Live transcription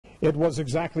It was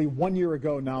exactly 1 year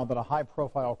ago now that a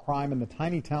high-profile crime in the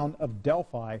tiny town of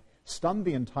Delphi stunned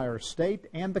the entire state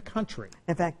and the country.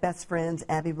 In fact, best friends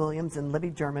Abby Williams and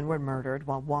Libby German were murdered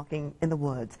while walking in the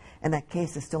woods, and that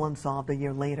case is still unsolved a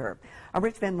year later. Our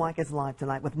Rich Van Wyk is live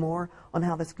tonight with more on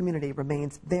how this community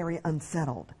remains very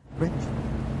unsettled. Rich?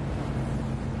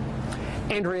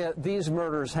 Andrea, these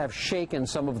murders have shaken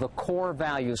some of the core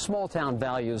values, small-town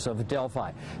values of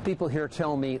Delphi. People here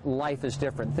tell me life is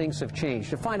different. Things have changed.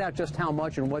 To find out just how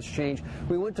much and what's changed,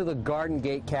 we went to the Garden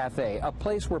Gate Cafe, a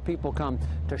place where people come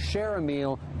to share a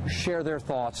meal, share their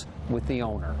thoughts with the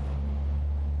owner.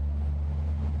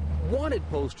 Wanted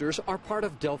posters are part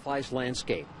of Delphi's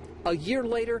landscape. A year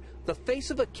later, the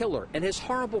face of a killer and his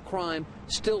horrible crime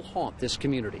still haunt this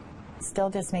community.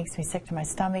 Still just makes me sick to my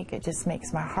stomach. It just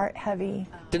makes my heart heavy.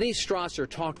 Denise Strasser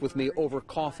talked with me over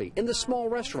coffee in the small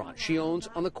restaurant she owns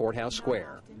on the courthouse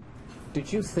square.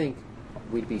 Did you think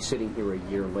we'd be sitting here a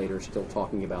year later still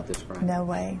talking about this crime? No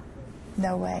way.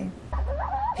 No way.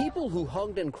 People who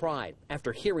hugged and cried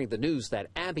after hearing the news that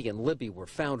Abby and Libby were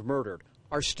found murdered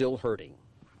are still hurting.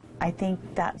 I think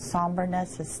that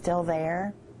somberness is still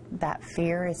there. That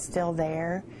fear is still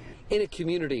there. In a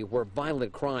community where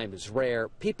violent crime is rare,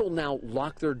 people now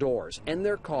lock their doors and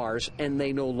their cars, and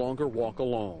they no longer walk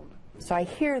alone. So I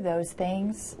hear those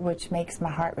things, which makes my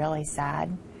heart really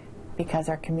sad, because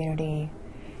our community,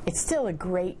 it's still a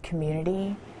great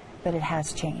community, but it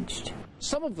has changed.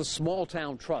 Some of the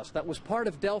small-town trust that was part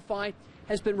of Delphi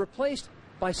has been replaced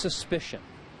by suspicion.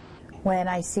 When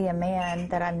I see a man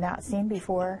that I've not seen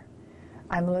before,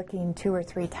 I'm looking 2 or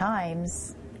 3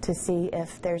 times to see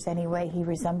if there's any way he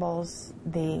resembles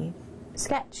the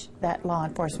sketch that law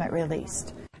enforcement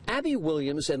released. Abby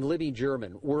Williams and Libby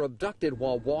German were abducted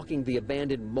while walking the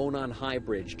abandoned Monon High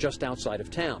Bridge just outside of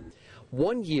town.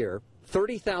 1 year,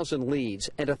 30,000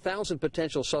 leads, and 1,000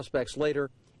 potential suspects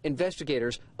later,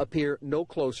 investigators appear no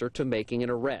closer to making an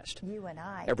arrest.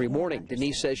 Every morning,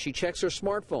 Denise says she checks her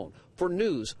smartphone for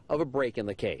news of a break in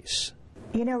the case.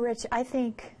 You know, Rich, I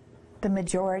think the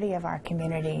majority of our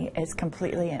community is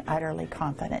completely and utterly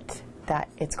confident that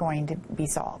it's going to be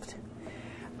solved.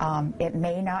 It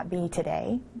may not be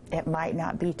today, it might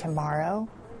not be tomorrow,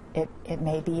 it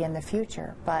may be in the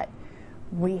future, but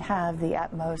we have the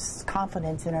utmost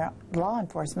confidence in our law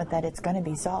enforcement that it's going to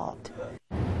be solved.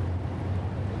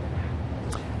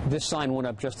 This sign went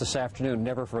up just this afternoon,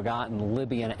 never forgotten,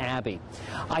 Libby and Abby.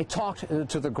 I talked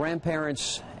to the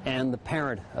grandparents and the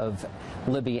parent of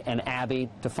Libby and Abby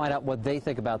to find out what they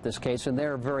think about this case, and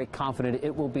they're very confident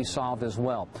it will be solved as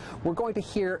well. We're going to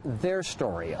hear their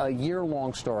story, a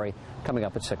year-long story, coming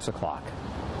up at 6 o'clock.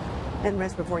 And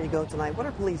Rich, before you go tonight, what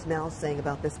are police now saying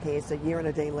about this case a year and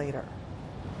a day later?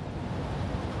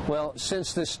 Well,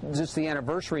 since the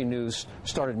anniversary news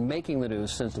started making the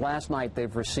news, since last night,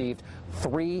 they've received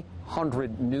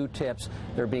 300 new tips.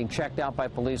 They're being checked out by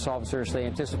police officers. They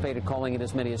anticipated calling in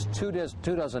as many as two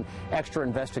dozen extra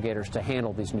investigators to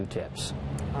handle these new tips.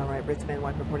 All right, Rich Van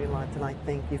Wyk reporting live tonight.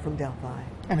 Thank you from Delphi.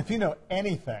 And if you know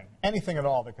anything at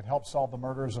all that could help solve the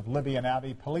murders of Libby and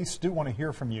Abby, police do want to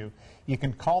hear from you. You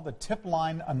can call the tip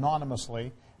line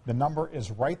anonymously. The number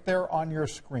is right there on your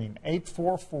screen,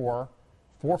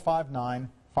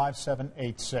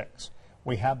 844-459-5786.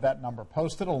 We have that number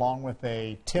posted along with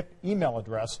a tip email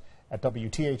address at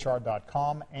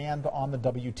WTHR.com and on the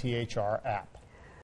WTHR app.